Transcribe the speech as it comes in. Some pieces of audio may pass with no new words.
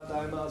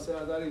First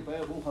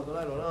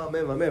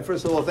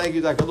of all, thank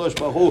you, Kadosh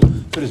Baruch Hu,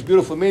 for this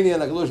beautiful meeting,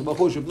 and Kadosh Baruch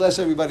Hu should bless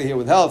everybody here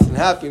with health and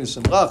happiness,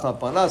 and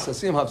panas,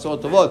 asim,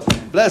 hapsot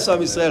tovot. Bless Am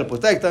Yisrael,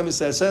 protect Am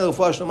Yisrael, send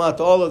refuah shlema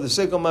to all of the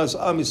sick of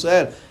Am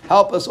Yisrael.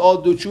 Help us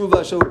all do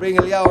tshuva. Shall we bring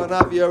Eliyahu and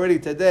Avi already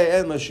today,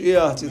 and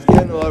Mashiach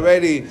Tzidkenu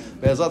already.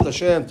 Be'ezrat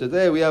Hashem.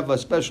 Today we have a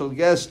special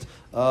guest,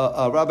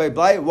 Rabbi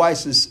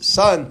Bleiweiss's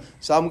son.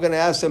 So I'm going to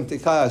ask him to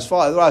come. His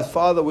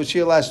father was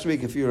here last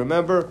week, if you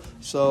remember.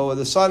 So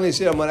the son is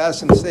here. I'm going to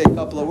ask him to say a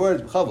couple of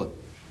words.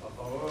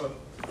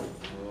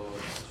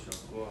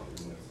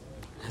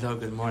 Hello,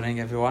 good morning,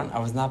 everyone. I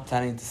was not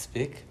planning to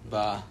speak,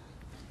 but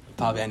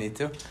probably I need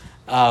to.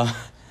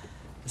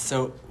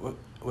 So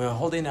we're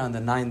holding on the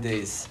 9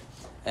 days,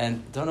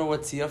 and don't know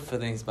what's your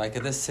feelings, but I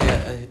could just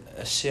say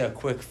share a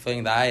quick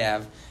feeling that I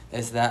have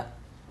is that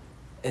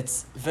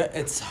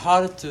it's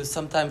hard to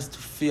sometimes to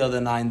feel the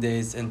 9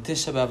 days, and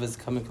Tisha B'Av is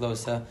coming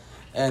closer,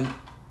 and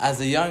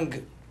as a young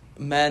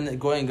man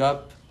growing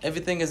up,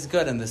 everything is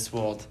good in this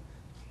world.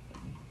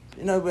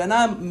 You know, we're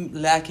not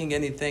lacking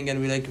anything, and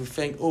we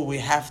think, oh, we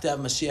have to have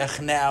Mashiach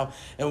now,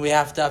 and we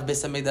have to have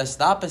Beis HaMikdash.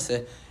 The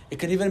opposite. It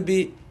could even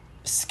be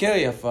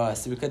scarier for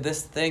us. We could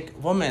just think,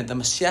 woman, the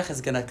Mashiach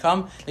is going to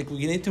come. Like,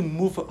 we need to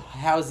move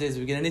houses.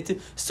 We're going to need to...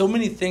 So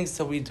many things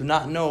that we do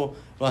not know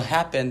will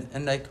happen.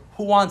 And, like,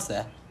 who wants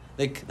that?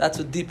 Like, that's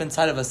what deep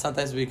inside of us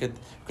sometimes we could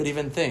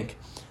even think.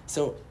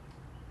 So,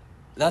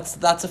 that's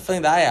a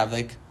feeling that I have.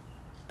 Like,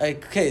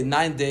 okay,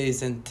 9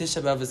 days and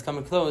Tisha B'Av is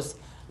coming close,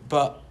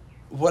 but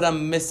what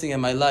I'm missing in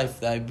my life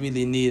that I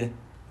really need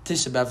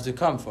Tisha B'Av to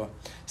come for.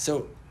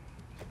 So,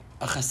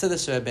 a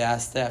Hasidic Rebbe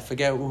asked, I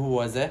forget who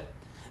was it,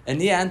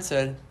 and he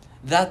answered,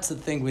 that's the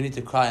thing we need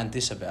to cry on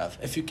Tisha B'Av.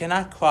 If you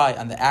cannot cry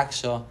on the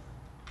actual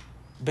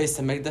Beis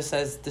HaMikdash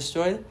that is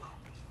destroyed,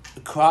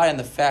 cry on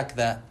the fact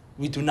that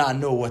we do not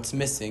know what's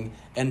missing,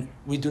 and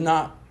we do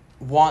not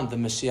want the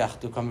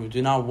Mashiach to come. We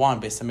do not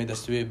want Beis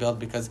HaMikdash to be built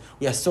because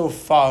we are so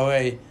far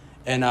away,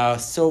 and we are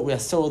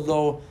so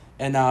low,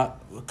 and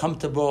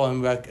comfortable,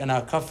 and we're in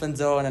our comfort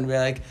zone, and we're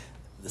like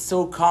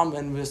so calm,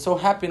 and we're so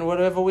happy in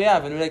whatever we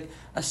have, and we're like,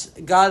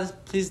 God,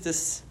 please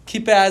just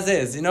keep it as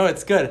is. You know,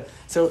 it's good.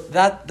 So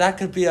that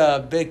could be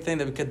a big thing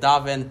that we could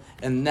dive in,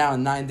 and now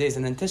in 9 days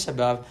and in Tisha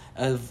B'Av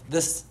of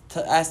this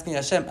asking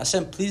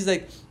Hashem, please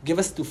give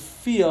us to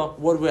feel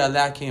what we are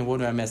lacking and what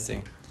we are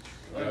missing.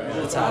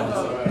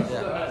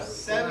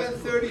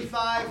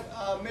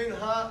 7:35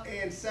 minha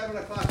and 7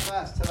 o'clock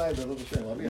class tonight.